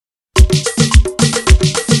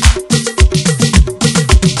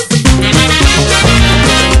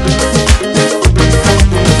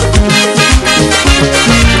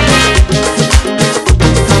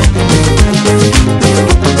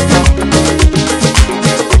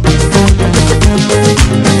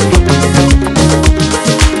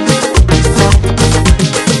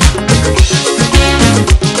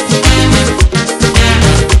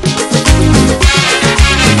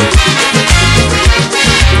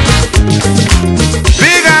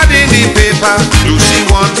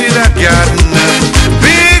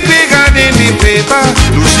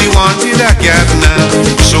wanted a gardener,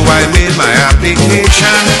 so I made my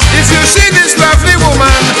application. If you see this lovely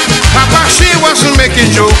woman, Papa, she wasn't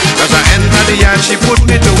making joke. As I entered the yard, she put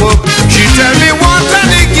me to work. She tell me, water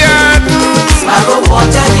the garden. Sparrow,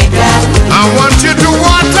 water the garden. I want you to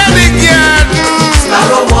water the garden.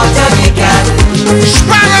 Sparrow, water the garden.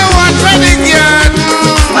 Sparrow, water the garden.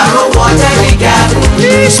 Sparrow, water the garden.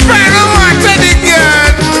 Sparrow, water the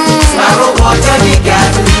garden. Sparrow, water the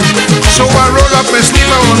garden. So I roll up my sleeve,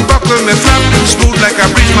 I unbuckle my flap, smooth like a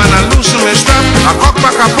bridge man, I loosen my strap. I cock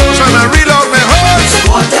back a pose and I reel out my hose.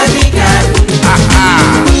 Water the garden.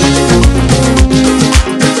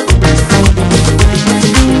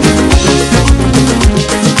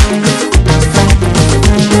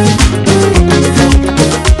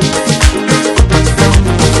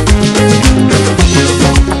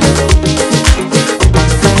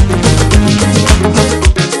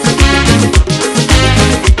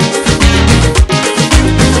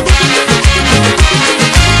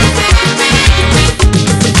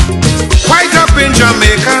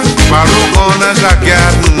 Jamaica, Sparrow gone as a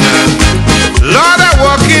gardener. Lord, I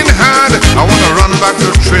working hard, I wanna run back to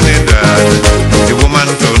Trinidad. The woman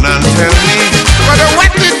turned and tell me, gotta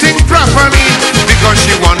wet the thing properly, because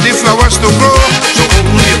she want the flowers to grow. So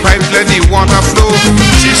open the pipe, let the water flow.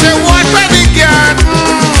 She said, water the garden.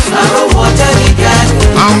 Sparrow, water the garden.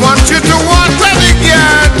 I want you to water the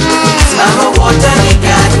garden. Sparrow, water the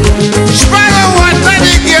garden. Sparrow, water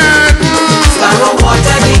the garden. Sparrow,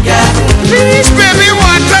 water the garden. Please, baby,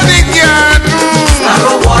 water the garden.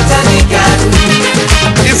 Sparrow, water the garden.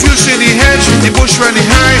 If you see the hedge, the bush running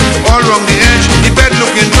high, all around the edge, the bed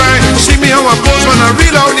looking dry. See me how I pose when I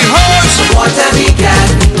reel out the hose. Water the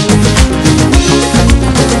garden.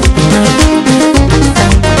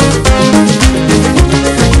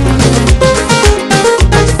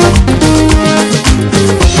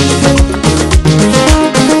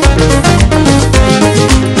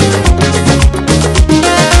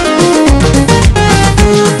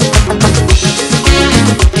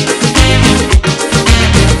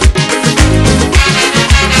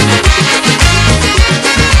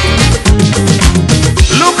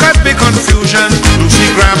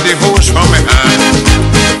 Lucy grabbed the hose from my hand.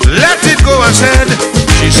 Let it go, I said.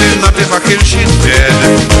 She said, not if I kill, she's dead.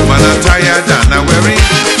 Woman, I'm tired and I'm weary.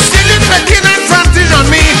 Still it's taking advantage on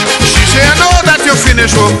me. She said, I know that you're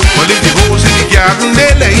finished work, but leave the hose in the garden,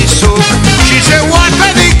 they lay so. She said,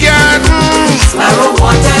 water the garden. Sparrow,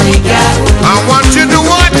 water the garden. I want you to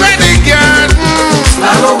water the garden.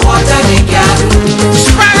 Sparrow, water the garden.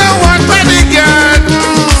 Sparrow, water the garden.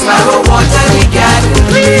 Sparrow, water the garden.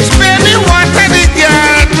 Please, baby, water the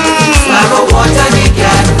garden. Sparrow, water the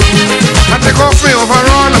garden. I take off my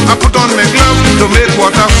overall, I put on my glove to make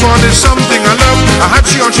water fall is something I love. I had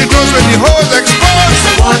she on she goes when the hose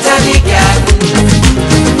exposed. Water the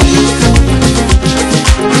garden.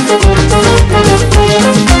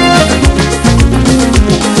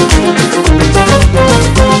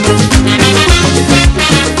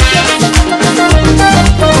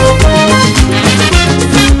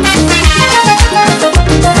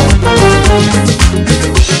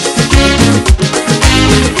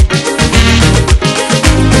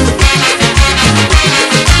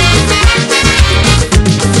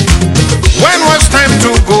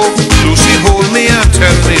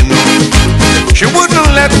 She wouldn't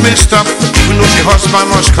let me stop, even though she husband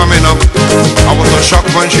was coming up. I was so shocked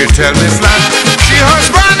when she tell me flat, she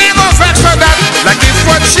husband never vex for that. Like if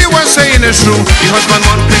what she was saying is true, the husband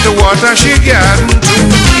want me to water she garden too.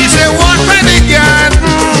 He said, water the garden.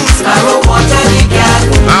 Sparrow, water the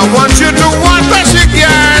garden. I want you to water she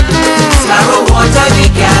garden. Sparrow, water the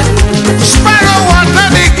garden. Sparrow, water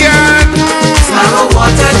the garden. Sparrow,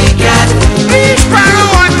 water the garden. Sparrow,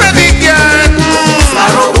 water the garden.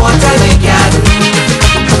 Sparrow, water the garden.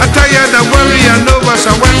 I'm tired, I worry, I know what's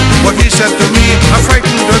I went. What he said to me, I'm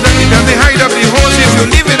frightened to death. Tell me hide up the hose if you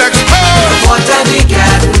leave it exposed. Water the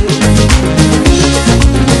garden.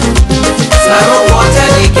 Sparrow, water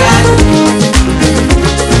the garden.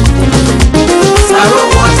 Sparrow,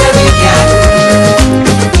 water the garden.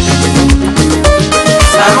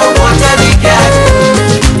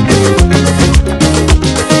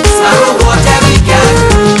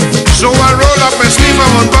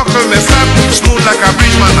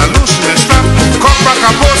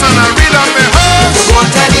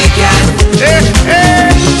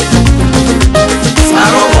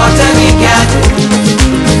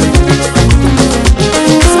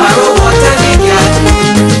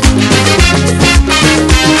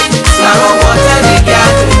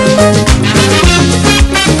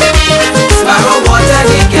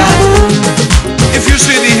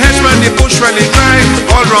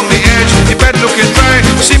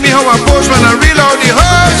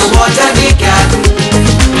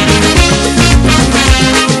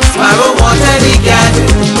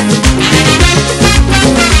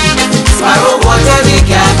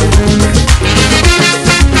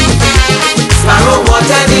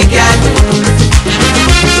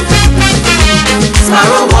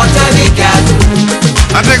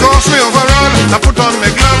 take off my overall, I put on my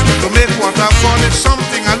gloves.